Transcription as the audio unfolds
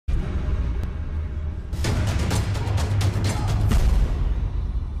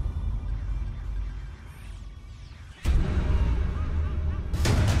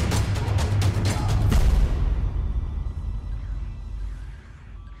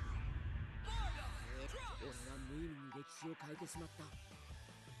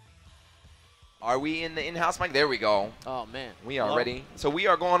Are we in the in-house mic? There we go. Oh, man. We are ready. So we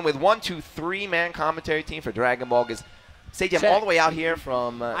are going with 1, 2, 3-man commentary team for Dragon Ball. Sage, I'm all the way out here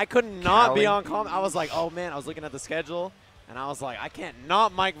from I could not be Cali. on comment. I was like, oh, man. I was looking at the schedule, and I was like, I can't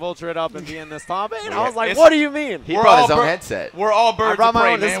not Mike Vulture it up and be in this topic. And I was like, what do you mean? He brought his own headset. We're all birds of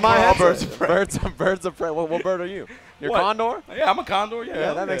prey, man. This is my We're all headset. birds of prey. Birds of prey. What bird are you? You're Condor? Yeah, I'm a Condor.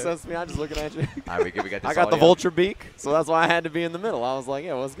 Yeah, that makes sense to me. I'm just looking at you. All right, we got this I got the vulture beak, so that's why I had to be in the middle. I was like,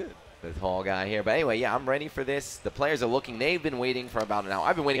 yeah, what's good? The tall guy here. But anyway, yeah, I'm ready for this. The players are looking. They've been waiting for about an hour.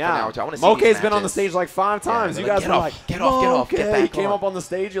 I've been waiting for an hour, too. I want to see Moke's these been on the matches. stage like 5 times. Yeah, you guys were like, get off, get back He came on. up on the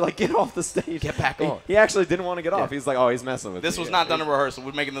stage. You're like, get off the stage. Get back on. He actually didn't want to get off. He's like, oh, he's messing with me. This was not done in rehearsal.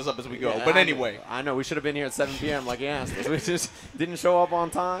 We're making this up as we go. Yeah, But anyway. I know. We should have been here at 7 p.m. like he asked us. We just didn't show up on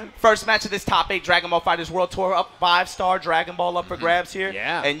time. First match of this top 8 Dragon Ball FighterZ World Tour up 5-star Dragon Ball up for grabs here.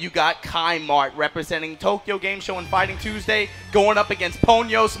 Yeah. And you got KaiMart representing Tokyo Game Show and Fighting Tuesday going up against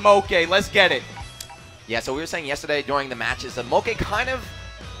Ponos Moke. Let's get it. Yeah, so we were saying yesterday during the matches that Moke kind of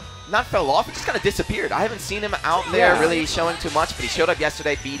not fell off, he just kind of disappeared. I haven't seen him out there really showing too much, but he showed up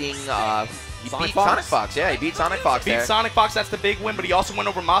yesterday beating Sonic Fox. Yeah, he beat Sonic Fox there. Beat Sonic Fox, that's the big win, but he also went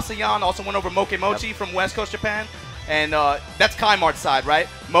over Masayan, also went over Moke Mochi from West Coast Japan. And that's KaiMart's side, right?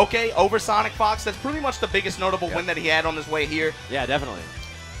 Moke over Sonic Fox, that's pretty much the biggest notable win that he had on his way here. Yeah, definitely.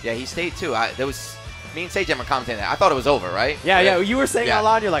 Yeah, he stayed too. There was me and Sage were commentating that. I thought it was over, right? Yeah. You were saying out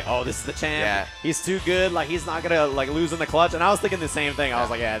loud, you're like, oh, this is the champ. Yeah. He's too good. Like, he's not going to like lose in the clutch. And I was thinking the same thing. I was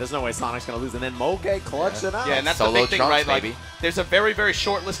like, yeah, there's no way Sonic's going to lose. And then Moke clutched it out. Yeah, and that's Solo the big thing, Trunks, right? Like, maybe. there's a very, very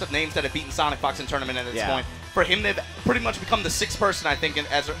short list of names that have beaten Sonic Fox in tournament at this point. For him, they've pretty much become the 6th person, I think,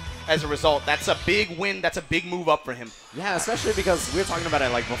 as a result. That's a big win. That's a big move up for him. Yeah, especially because we were talking about it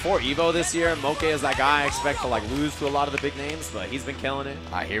like before Evo this year. Moke is that guy I expect to like lose to a lot of the big names, but he's been killing it.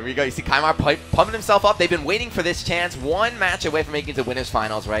 All right, here we go. You see KaiMart pumping himself up. They've been waiting for this chance. One match away from making it to winners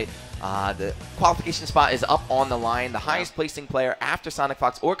finals, right? The qualification spot is up on the line. The highest placing player after Sonic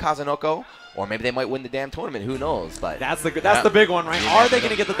Fox or Kazunoko, or maybe they might win the damn tournament. Who knows? But that's the big one, right? Are they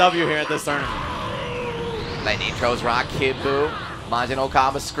going to get the W here at this tournament? Lightning throws rock, Kid Buu. Majin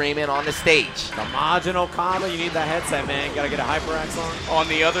Okaba screaming on the stage. The Majin Okaba, you need that headset, man. Got to get a HyperX on. On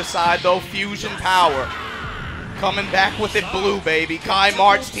the other side, though, Fusion Power. Coming back with it blue, baby.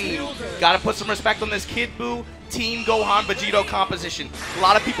 KaiMart's team. Got to put some respect on this Kid Buu Team Gohan Vegito composition. A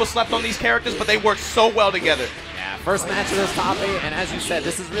lot of people slept on these characters, but they work so well together. Yeah, first match of this top 8, and as you said,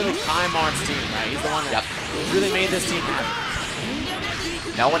 this is really KaiMart's team, right? He's the one that really made this team happen.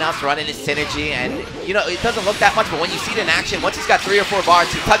 No one else running his synergy, and you know, it doesn't look that much, but when you see it in action, once he's got 3 or 4 bars,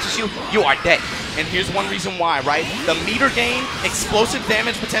 he touches you, you are dead. And here's one reason why, right? The meter gain, explosive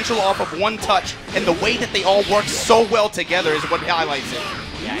damage potential off of one touch, and the way that they all work so well together is what highlights it.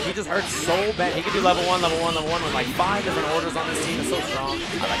 Yeah, he just hurts so bad. He could do level 1, level 1, level 1 with like 5 different orders on this team. It's so strong.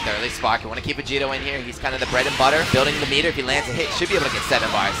 I like the early spark. You want to keep Vegito in here. He's kind of the bread and butter, building the meter. If he lands a hit, should be able to get 7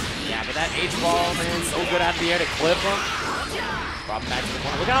 bars. Yeah, but that H-ball, man, so good out of the air to clip him. Drop back to the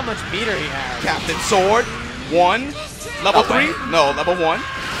corner. Look at how much meter he has. Captain Sword, 1. Level 3? No, level 1.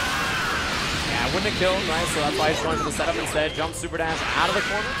 Yeah, wouldn't have killed, right? So that's why he's going for the setup instead. Jump super dash out of the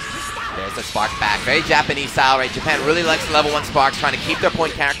corner. There's the spark back. Very Japanese style, right? Japan really likes level 1 sparks, trying to keep their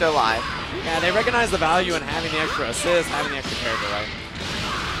point character alive. Yeah, they recognize the value in having the extra assist, having the extra character, right?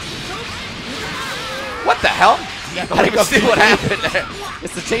 What the hell? I didn't even see what happened there.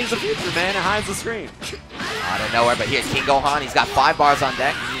 It's to change the future, man. It hides the screen. Out of nowhere, but here's King Gohan. He's got 5 bars on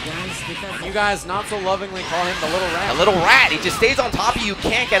deck. You guys not so lovingly call him the little rat. The little rat. He just stays on top of you. You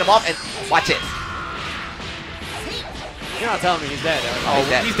can't get him off. And watch it. You're not telling me he's dead. Oh, he's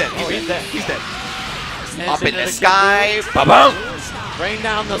dead. He's dead. He's dead. Up in the sky. Ba-boom. Rain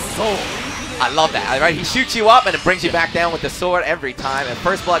down the soul. I love that. Right? He shoots you up and it brings you back down with the sword every time. And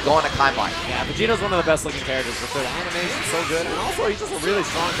first blood going to KaiMart. Yeah, Vegito's one of the best looking characters for sure. The animation's so good. And also, he's just a really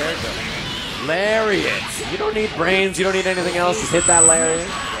strong character. Lariat. You don't need brains. You don't need anything else. Just hit that lariat.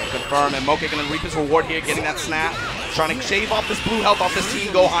 Confirm, and Moke going to reap his reward here, getting that snap. Trying to shave off this blue health off this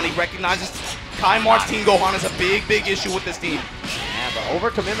Team Gohan. He recognizes KaiMart's Team Gohan is a big, big issue with this team. Yeah, but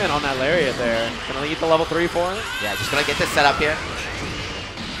overcommitment on that lariat there. Gonna lead to level 3 for him. Yeah, just gonna get this set up here.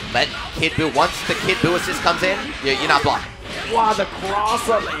 Let Kid Buu, once the Kid Buu assist comes in, you're not blocking. Wow, the cross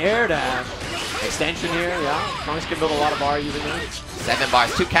up air dash. Extension here, yeah. Trunks can build a lot of bar using that. 7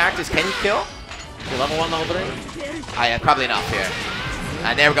 bars, 2 characters. Can he kill? Level 1, level 3. Probably enough here.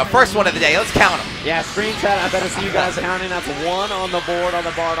 And there we go. First one of the day. Let's count them. Yeah, screen chat. I better see you guys counting. That's 1 on the board on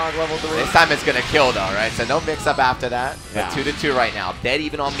the Bardock level 3. This time it's going to kill, though, right? So no mix-up after that. Yeah. 2-2 right now. Dead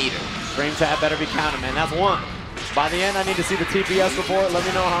even on meter. Screen chat better be counting, man. That's 1. By the end, I need to see the TPS report. Let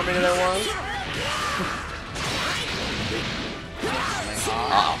me know how many there was.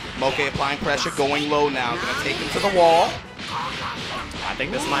 Moke applying pressure, going low now. Gonna take him to the wall. I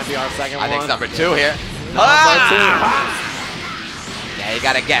think this might be our second one. I think it's number 2 here. Yeah, you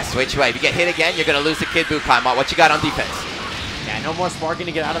gotta guess which way. If you get hit again, you're gonna lose the Kid Buu, KaiMart. What you got on defense? Yeah, no more sparking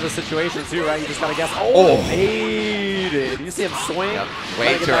to get out of the situation too, right? You just gotta guess. Oh, made it. You see him swing? Yep.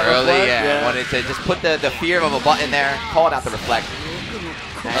 Way too early, yeah. Wanted to just put the fear of a button there, call it out the reflect.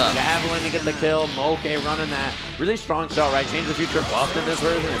 And Javelin to get the kill. Moke running that. Really strong shot, right? Change the future buffed in this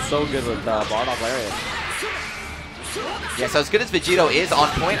version. It's so good with Bardock Lariat. Yeah, so as good as Vegito is on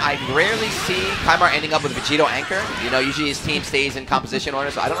point, I rarely see KaiMart ending up with Vegito anchor. You know, usually his team stays in composition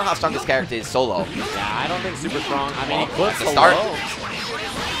order, so I don't know how strong this character is solo. Yeah, I don't think super strong. I mean, he could to start.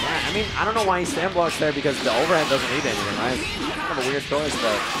 Yeah, I mean, I don't know why he stand blocks there because the overhead doesn't need anything, right? It's kind of a weird choice,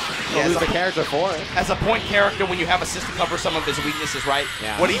 but he'll lose the character for it. As a point character, when you have assist to cover some of his weaknesses, right?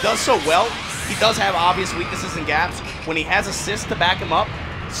 Yeah. What he does so well, he does have obvious weaknesses and gaps. When he has assist to back him up,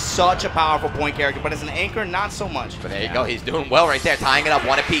 such a powerful point character, but as an anchor, not so much. But there you go, he's doing well right there, tying it up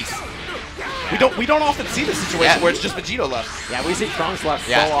one apiece. We don't often see this situation where it's just Vegito left. Yeah, we see Trunks left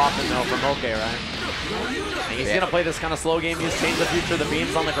so often though for Moke, right? And he's gonna play this kind of slow game. He's change the future, the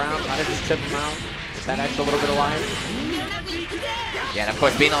beams on the ground, try to just chip him out. Get that extra little bit of life. Yeah, and of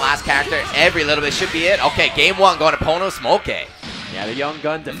course being the last character, every little bit should be it. Okay, game 1 going to Ponos, Moke. Yeah, the young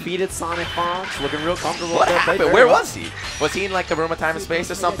gun defeated Sonic Fox, looking real comfortable. What happened? Where was he? Was he in like the room of time and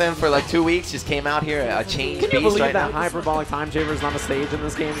space or something for like 2 weeks? Just came out here, a change beast right now? Can you believe that hyperbolic time chamber is on the stage in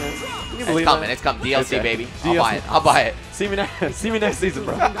this game, man? Can you believe that? It's coming. DLC, baby. I'll buy it. I'll buy it. See me next season,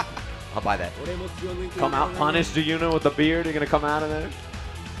 bro. I'll buy that. Come out, punish Juyuna with the beard. You're gonna come out of there.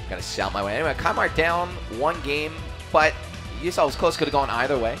 Gotta shout my way. Anyway, KaiMart down 1 game, but you saw it was close. Could have gone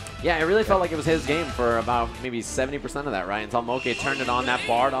either way. Yeah, it really felt like it was his game for about maybe 70% of that, right? Until Moke turned it on that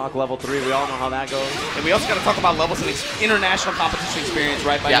Bardock level 3. We all know how that goes. And we also got to talk about levels and international competition experience,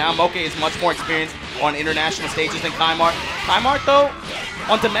 right? By now, Moke is much more experienced on international stages than KaiMart. KaiMart, though,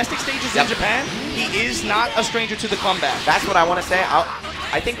 on domestic stages in Japan, he is not a stranger to the comeback. That's what I want to say.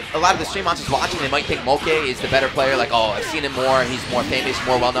 I think a lot of the stream monsters watching, they might think Moke is the better player. Like, oh, I've seen him more. He's more famous,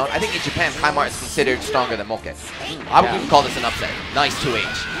 more well-known. I think in Japan, KaiMart is considered stronger than Moke. I would even call this an upset. Nice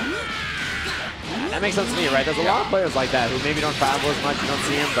 2H. That makes sense to me, right? There's a lot of players like that who maybe don't travel as much, you don't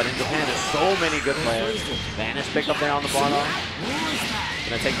see them, but in Japan, there's so many good players. Vanish pick up there on the Bardock.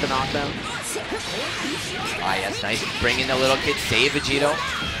 Gonna take the knockdown. Ah, yes, nice. Bring in the little kid, save Vegito.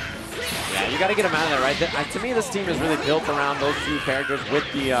 Yeah, you got to get him out of there, right? To me, this team is really built around those 2 characters with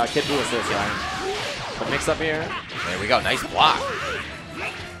the Kid Buu assist, right? The mix up here. There we go. Nice block.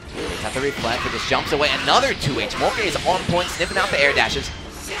 He's at the reflect, but just jumps away. Another 2H. Moke is on point, sniffing out the air dashes.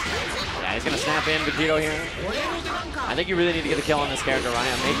 Yeah, he's going to snap in Vegito here. I think you really need to get a kill on this character,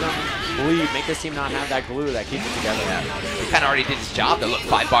 Ryan. Make them bleed. Make this team not have that glue that keeps it together. Yeah. He kind of already did his job. Look,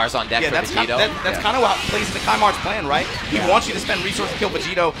 5 bars on deck for Vegito. That's kind of what plays into KaiMart's plan, right? He wants you to spend resources to kill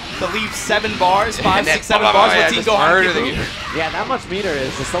Vegito, to leave 7 bars, 5, 6, 7 bars with Team Gohan. Yeah, that much meter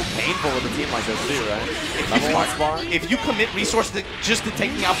is just so painful with a team like this too, right? If you commit resources just to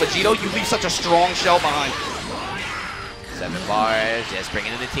taking out Vegito, you leave such a strong shell behind. 7 bars, just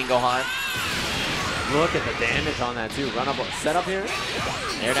bringing in the Team Gohan. Look at the damage on that too. Run up, set up here.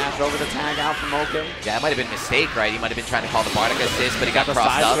 Air dash over the tag out from Moke. Yeah, that might have been a mistake, right? He might have been trying to call the Bardock assist, but he got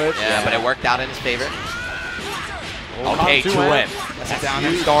crossed up. Switch, yeah, but it worked out in his favor. Okay, 2M. That's a down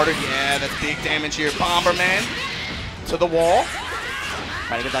and starter. Yeah, that's big damage here. Bomberman to the wall.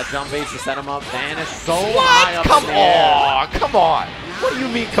 Try to get that jump base to set him up. Vanish so high up in the air. Come on. What do you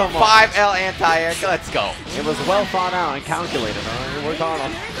mean, come on? 5L anti-air. Let's go. It was well thought out and calculated. We're going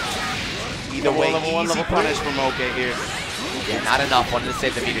on. Either way, easy punish for Moke here. Yeah, not enough. Wanted to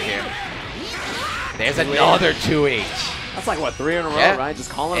save the meter here. There's another 2H. That's like, what, 3 in a row, right? Just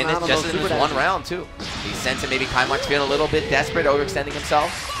calling him out on those super dashes. And it's just in this 1 round, too. He's sensing maybe KaiMart's feeling a little bit desperate, overextending himself.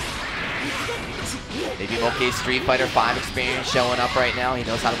 Maybe Moke's Street Fighter 5 experience showing up right now. He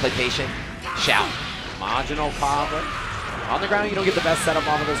knows how to play patient. Shout. Marginal cover. On the ground, you don't get the best setup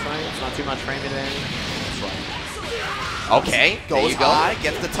off of this fight. It's not too much framing there. That's right. Okay, goes high,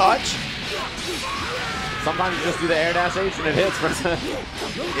 gets the touch. Sometimes you just do the air dash H and it hits.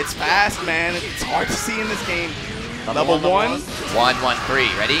 It's fast, man. It's hard to see in this game. Level 1. 1-1-3.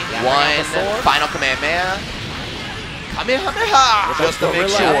 Ready? 1. Final Kamehameha. Kamehameha. Just to make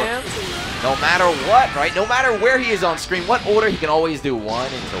sure. No matter what, right? No matter where he is on screen, what order, he can always do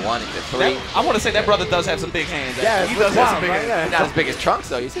 1 into 1 into 3. I want to say that brother does have some big hands. Yeah, he does have some big hands. Yeah. Not as big as Trunks,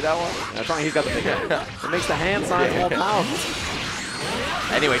 though. You see that one? That's right. He's got the big hand. It makes the hand sign more powerful.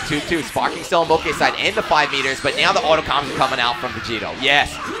 Anyway, 2-2. Sparking still on Moke's side and the 5 meters, but now the auto comms are coming out from Vegito.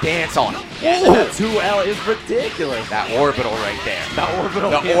 Yes, dance on him. That 2L is ridiculous. That orbital right there.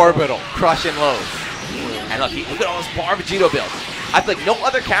 The orbital. Crushing lows. And look, look at all those bar Vegito builds. I feel like no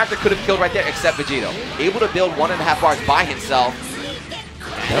other character could have killed right there except Vegito. Able to build 1.5 bars by himself.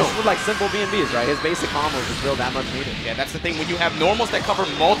 This is like simple B&Bs, right? His basic combos just build that much meter. Yeah, that's the thing. When you have normals that cover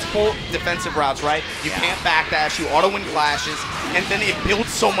multiple defensive routes, right? You can't backdash, you auto-win clashes, and then it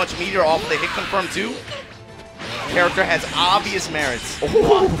builds so much meter off the hit confirm too. Character has obvious merits.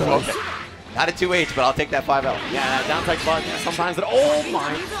 Okay. Not a 2H, but I'll take that 5L. Yeah, that down tech button, sometimes it, oh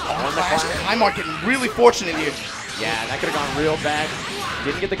my. KaiMart getting really fortunate here. Yeah, that could have gone real bad.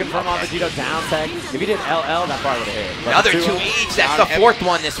 Didn't get the confirm on Vegito down tech. If he did LL, that probably would have hit. But another 2H, that's the 4th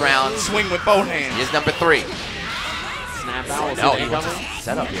one this round. Swing with both hands. Here's number 3. Snap out, No, he wants to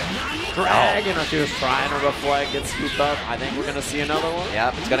set up here. Dragon, she was trying to reflect, get scooped up. I think we're going to see another one.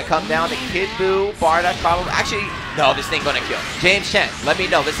 Yep, it's going to come down to Kid Buu, Bardock probably. Actually, no, this ain't going to kill. James Chen, let me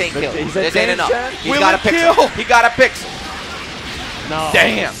know. This ain't kill. This ain't enough. He's got a pixel. He got a pixel. No.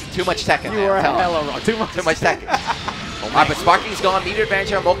 Damn. Too much tech in there. You were hella wrong. Too much tech. All right, but Sparking's gone. Meter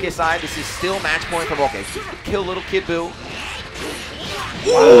advantage on Moke's side. This is still match point for Moke. Kill little Kid Buu.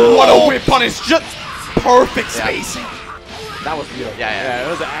 What a whip punish. Just perfect spacing. That was beautiful. Yeah, it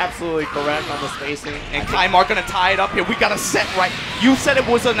was absolutely correct on the spacing. And KaiMart gonna tie it up here. We got a set right. You said it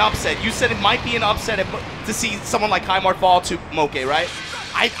was an upset. You said it might be an upset to see someone like KaiMart fall to Moke, right?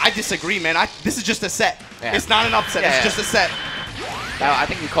 I disagree, man. This is just a set. Yeah. It's not an upset. It's just a set. I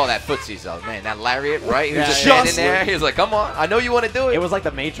think you call that footsies, though. Man, that lariat, right? He was just standing there. He was like, come on. I know you want to do it. It was like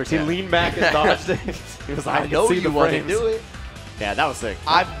the Matrix. He leaned back and dodged it. He was like, I know you want to do it. Yeah, that was sick.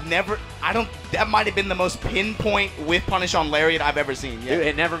 That might have been the most pinpoint whip punish on lariat I've ever seen. Yeah. Dude,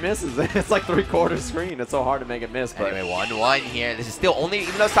 it never misses. It's like 3/4 screen. It's so hard to make it miss. But anyway, 1-1 here. This is still only,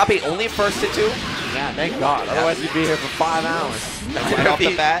 even though it's top 8, only first to 2. Yeah, thank God. Otherwise, you'd be here for 5 hours. Right off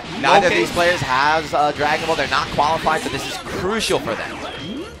the bat. Neither of these players has Dragon Ball. They're not qualified, so this is crucial for them.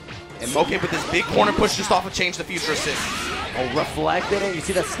 And Moke with this big corner push just off of Change the Future assist. Oh, reflected it. You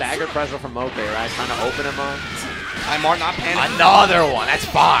see that staggered pressure from Moke, right? Trying to open him up. KaiMart not panicking. Another one. That's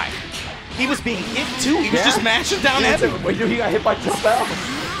 5. He was being hit too. He was just mashing down everything. Wait, he got hit by 2 spells.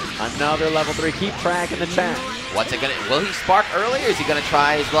 Another level 3. Keep track in the chat. What's it gonna? Will he spark early, or is he gonna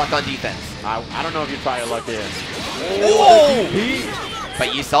try his luck on defense? I don't know if you try your luck here. Oh!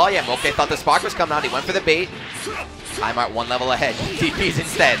 But you saw, yeah, Moke thought the spark was coming out. He went for the bait. KaiMart 1 level ahead. DPs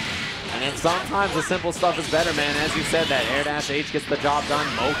instead. And then sometimes the simple stuff is better, man. As you said, that air dash H gets the job done.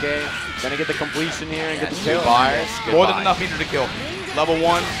 Moke gonna get the completion here and get the kill. Bars. More than enough meter to kill. Level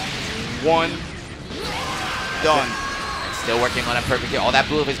 1, done. And still working on a perfect kill. All that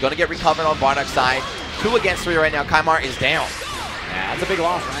blue is gonna get recovered on Bardock's side. 2 against 3 right now. KaiMart is down. Yeah, that's a big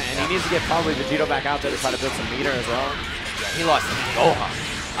loss, right? And he needs to get probably Vegito back out there to try to build some meter as well. Yeah, he lost to Gohan.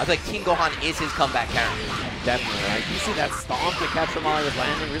 I feel like Team Gohan is his comeback character. Definitely, right? You see that stomp to catch him while he was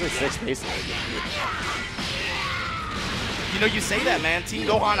landing? Really sick spacing. You know, you say that, man. Team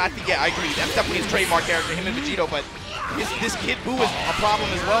Gohan, I think, yeah, I agree. That's definitely his trademark character, him and Vegito, but this Kid Buu is a problem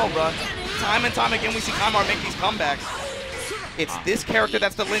as well, bro. Time and time again, we see KaiMart make these comebacks. It's this character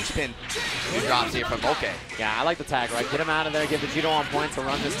that's the linchpin. He drops here from Moke. Yeah, I like the tag, right? Get him out of there, get Vegito on point to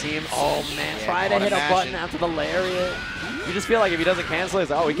run this team. Oh, man, try to hit a button after the lariat. You just feel like if he doesn't cancel, he's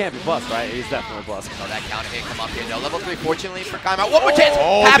like, oh, he can't be bust, right? He's definitely bust. Oh, that counter hit come up here. No, level 3, fortunately, for KaiMart. One more chance.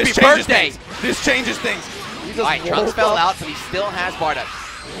 Oh, Happy birthday. This changes things. All right, Trunks fell out, but he still has Bardock.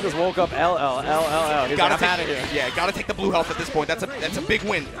 He just woke up LL. He's like, I'm out of here. Yeah, gotta take the blue health at this point. That's a big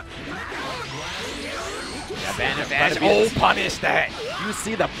win. Yeah, Bandai. Oh, punish that. You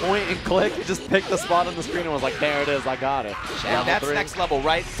see the point and click? He just picked the spot on the screen and was like, there it is, I got it. And that's next level,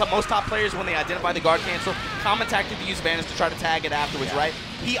 right? So most top players, when they identify the guard cancel, common tactic to use Vanish to try to tag it afterwards, right?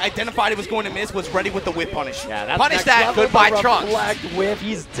 He identified it was going to miss, was ready with the whip punish. Yeah, that's punish that. Goodbye, Trunks. Reflect whip,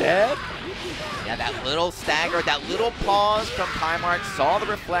 he's dead. Yeah, that little stagger, that little pause from KaiMart, saw the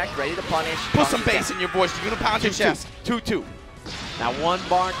reflect, ready to punish. Put some bass in your voice. You're going to pound your chest. 2-2. That 1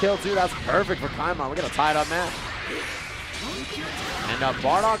 bar kill, too, that's perfect for KaiMart. We're going to tie it up match. And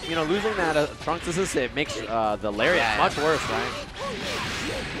Bardock, you know, losing that Trunks assist, it makes the lariat much worse, right?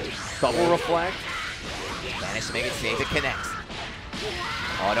 Double reflect. Managed to make it safe. It connects.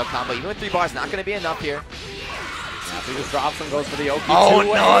 Auto combo. Even with 3 bars, not going to be enough here. Now, if he just drops him, goes for the Oki. Oh,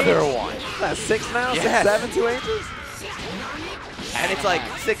 another one. That's 6 now? Yes. 6, 7, 2H's? And it's like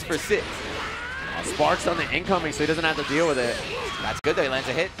 6 for 6. Sparks on the incoming, so he doesn't have to deal with it. That's good, though. He lands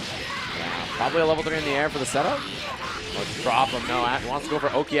a hit. Yeah, probably a level 3 in the air for the setup. Or just drop him. No, he wants to go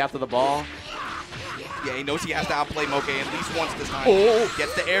for Oki after the ball. Yeah, he knows he has to outplay Moke at least once this time. Oh.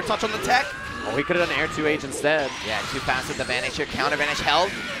 Gets the air touch on the tech. Oh, he could have done air 2H instead. Yeah, too fast with the vanish here. Counter vanish held.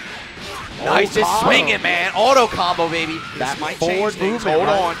 Oh, Nice, just combo. swinging, man. Auto combo, baby. That This might forward change things. movement, Hold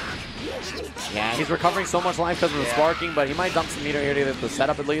right? on. Yeah, he's recovering so much life because of the Yeah. sparking, but he might dump some meter here to get the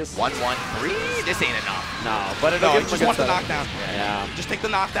setup at least. 1-1-3. This ain't enough. No, but it'll No, give he him a just good wants the setup. knockdown. Yeah. Just take the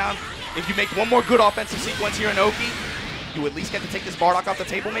knockdown. If you make one more good offensive sequence here in Oki, you at least get to take this Bardock off the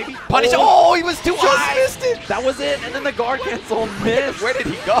table, maybe? Punish. Oh, he was too Just high. missed it. That was it, and then the guard cancel missed. Where did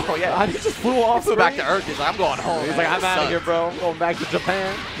he go? Yeah. He just flew off. Flew back to screen. Earth. He's like, I'm going home. He's man. like, I'm This out of sucks. here, bro. I'm going back to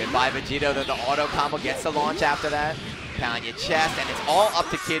Japan. Goodbye, Vegito. Then the auto combo gets the launch after that. Pound your chest, and it's all up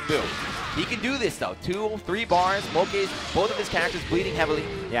to Kid Buu. He can do this, though. 2-3 bars. Moke's, both of his characters bleeding heavily.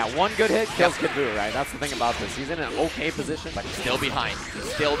 Yeah, one good hit kills Kid Buu, right? That's the thing about this. He's in an okay position, But he's still behind.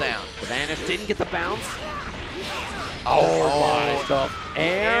 He's still down. the vanish didn't get the bounce. Oh, my stuff.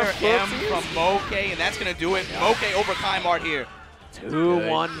 Air M footsies. from Moke, and that's going to do it. Moke over KaiMart here.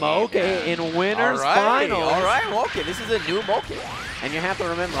 2-1 Moke in winners all right, finals. All right, Moke. This is a new Moke. And you have to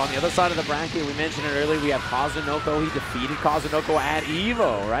remember, on the other side of the bracket, we mentioned it earlier, we have Kazunoko. He defeated Kazunoko at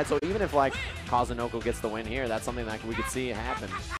EVO, right? So even if, like, Kazunoko gets the win here, that's something that we could see happen.